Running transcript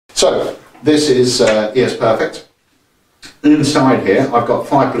So this is E.S.Perfect. Inside here, I've got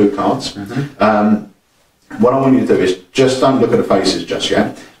 5 blue cards. What I want you to do is just don't look at the faces just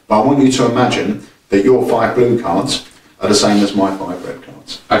yet, but I want you to imagine that your 5 blue cards are the same as my 5 red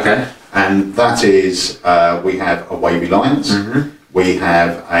cards. Okay. And that is, we have a wavy lines, we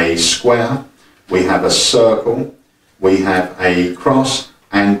have a square, we have a circle, we have a cross,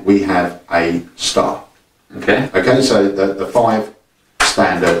 and we have a star. Okay. Okay, so the 5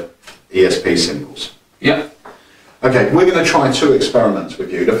 standard ESP symbols. Yeah. Okay, we're going to try 2 experiments with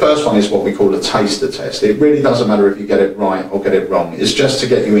you. The first one is what we call a taster test. It really doesn't matter if you get it right or get it wrong. It's just to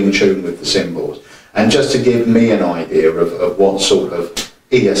get you in tune with the symbols and just to give me an idea of what sort of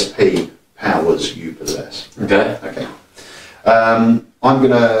ESP powers you possess. Okay. Okay. I'm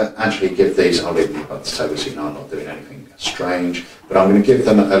going to actually give these, I'll leave them above the table so you know I'm not doing anything strange, but I'm going to give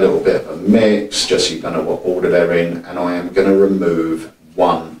them a little bit of a mix just so you know what order they're in, and I am going to remove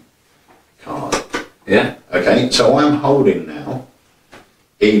 1 card. Yeah. Okay, so I'm holding now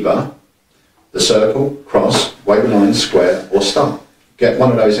either the circle, cross, wavy line, square, or star. Get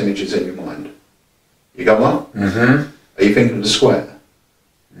one of those images in your mind. You got one? Are you thinking of the square?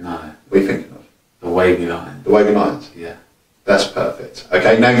 No. What are you thinking of? The wavy line. The wavy lines? Yeah. That's perfect.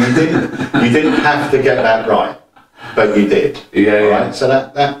 Okay, now you didn't have to get that right, but you did. Yeah, all yeah. right? So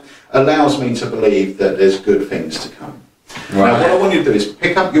that allows me to believe that there's good things to come. Right. Now what I want you to do is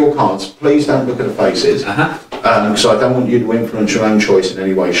pick up your cards. Please don't look at the faces, because I don't want you to influence your own choice in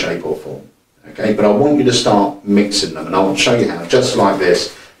any way, shape or form. Okay, but I want you to start mixing them, and I'll show you how, just like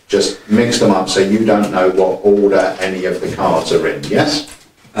this. Just mix them up so you don't know what order any of the cards are in, yes?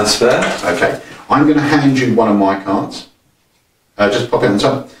 That's fair. Okay, I'm going to hand you one of my cards. Just pop it on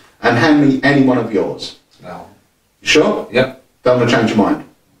top and hand me any one of yours. No. You sure? Yep. Don't want to change your mind?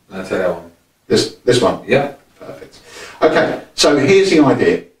 I'll take that one. This one? Yep. Perfect. Okay, so here's the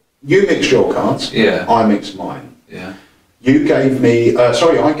idea. You mixed your cards. Yeah. I mixed mine. Yeah. You gave me,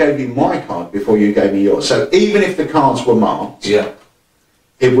 sorry, I gave you my card before you gave me yours. So even if the cards were marked, Yeah.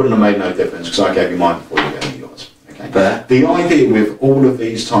 it wouldn't have made no difference because I gave you mine before you gave me yours. Okay. Fair. The idea with all of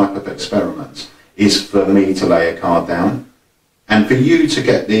these type of experiments is for me to lay a card down and for you to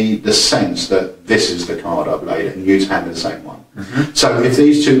get the sense that this is the card I've laid and you to hand me the same one. So if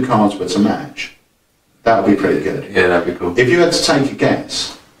these 2 cards were to match, that would be pretty good. Yeah, that'd be cool. If you had to take a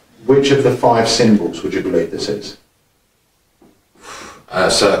guess, which of the 5 symbols would you believe this is?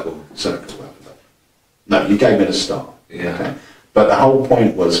 Circle. Circle. No, you gave me the star. Yeah. Okay. But the whole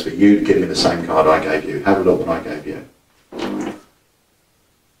point was for you to give me the same card I gave you. Have a look what I gave you.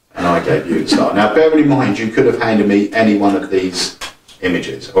 And I gave you the star. Now, bear in mind, you could have handed me any one of these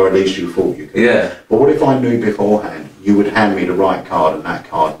images, or at least you thought you could. Yeah. But what if I knew beforehand you would hand me the right card and that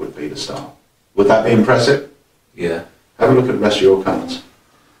card would be the star? Would that be impressive? Yeah. Have a look at the rest of your cards.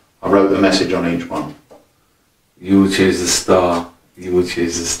 I wrote the message on each one. You will choose the star. You will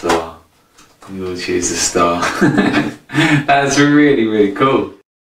choose the star. You will choose the star. That's really, really cool.